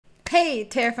Hey,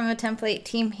 Tara from the Template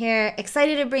team here.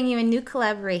 Excited to bring you a new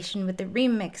collaboration with the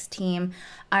Remix team,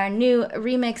 our new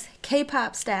Remix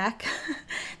K-pop stack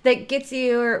that gets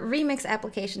your Remix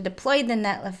application deployed to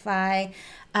Netlify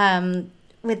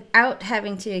without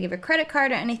having to give a credit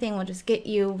card or anything. We'll just get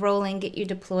you rolling, get you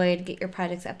deployed, get your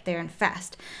projects up there and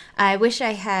fast. I wish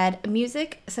I had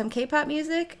music, some K-pop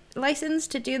music licensed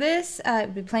to do this.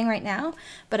 I'd be playing right now,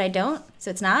 but I don't,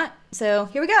 so it's not. So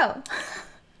here we go.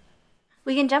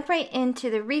 We can jump right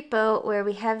into the repo where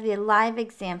we have the live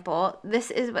example. This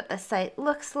is what the site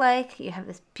looks like. You have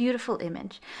this beautiful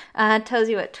image. It tells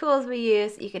you what tools we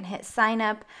use. You can hit sign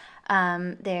up.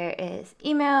 There is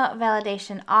email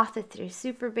validation authored through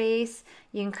Supabase.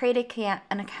 You can create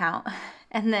an account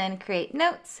and then create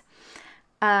notes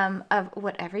of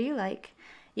whatever you like.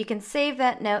 You can save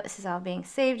that note. This is all being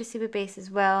saved to Supabase as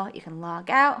well. You can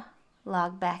log out,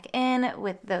 log back in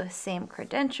with those same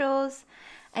credentials,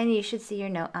 and you should see your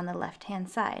note on the left-hand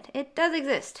side. It does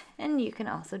exist, and you can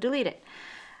also delete it.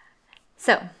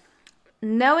 So,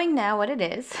 knowing now what it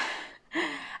is,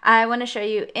 I want to show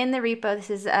you in the repo. This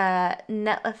is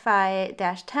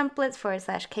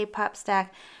Netlify-templates /Kpop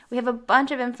stack. We have a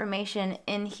bunch of information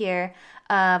in here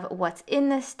of what's in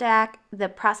the stack, the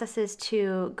processes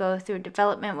to go through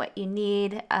development, what you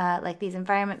need, like these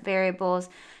environment variables,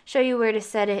 show you where to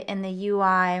set it in the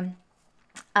UI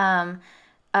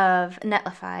of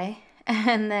Netlify,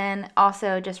 and then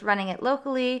also just running it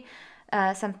locally,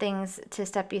 some things to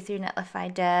step you through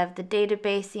Netlify dev, the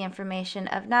database, the information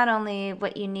of not only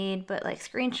what you need, but like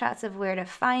screenshots of where to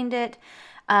find it,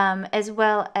 as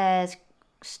well as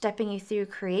stepping you through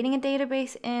creating a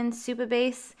database in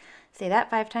Supabase, say that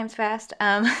 5 times fast,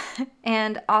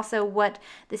 and also what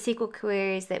the SQL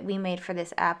queries that we made for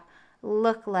this app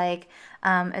look like,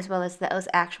 as well as those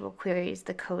actual queries,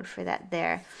 the code for that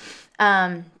there.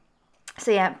 So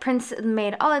yeah, Prince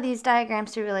made all of these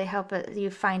diagrams to really help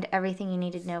you find everything you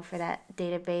need to know for that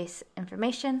database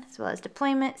information, as well as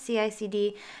deployment,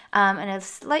 CI/CD, and a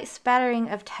slight spattering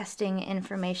of testing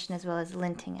information, as well as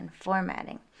linting and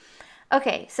formatting.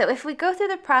 Okay, so if we go through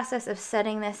the process of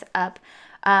setting this up,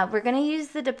 we're going to use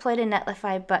the deploy to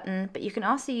Netlify button, but you can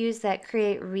also use that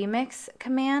create remix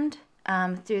command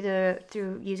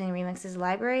through using Remix's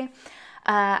library.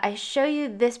 I show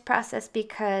you this process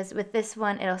because with this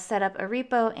one it'll set up a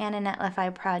repo and a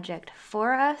Netlify project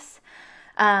for us,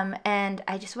 and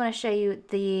I just want to show you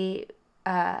the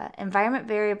environment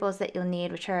variables that you'll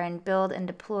need, which are in build and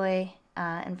deploy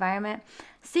environment.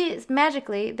 See, it's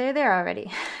magically they're there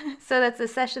already. So that's the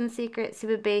session secret,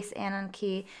 Supabase anon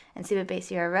key, and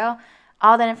Supabase URL.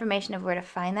 All that information of where to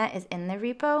find that is in the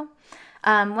repo.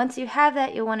 Once you have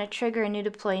that, you'll want to trigger a new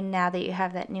deploy now that you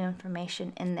have that new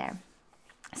information in there.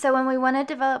 So when we want to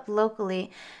develop locally,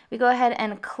 we go ahead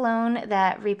and clone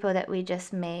that repo that we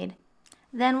just made.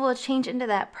 Then we'll change into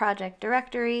that project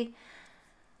directory.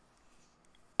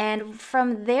 And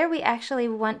from there, we actually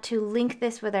want to link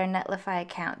this with our Netlify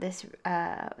account, this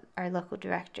our local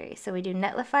directory. So we do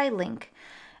Netlify link.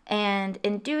 And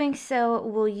in doing so,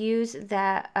 we'll use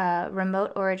that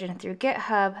remote origin through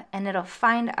GitHub, and it'll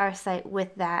find our site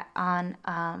with that on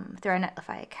through our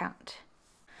Netlify account.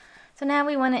 So now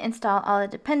we want to install all the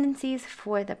dependencies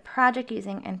for the project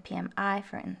using npm I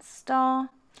for install.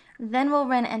 Then we'll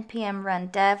run npm run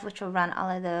dev, which will run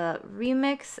all of the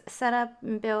Remix setup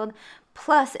and build,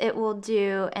 plus it will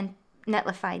do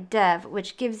Netlify dev,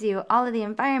 which gives you all of the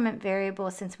environment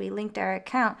variables since we linked our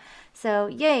account. So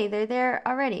yay, they're there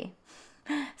already.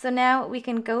 So now we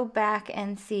can go back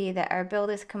and see that our build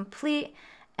is complete,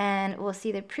 and we'll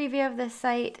see the preview of the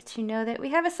site to know that we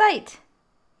have a site.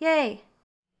 Yay!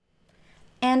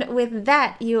 And with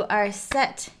that, you are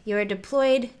set. You are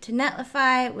deployed to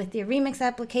Netlify with your Remix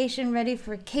application ready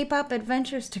for K-pop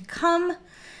adventures to come.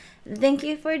 Thank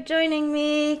you for joining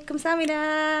me.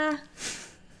 감사합니다.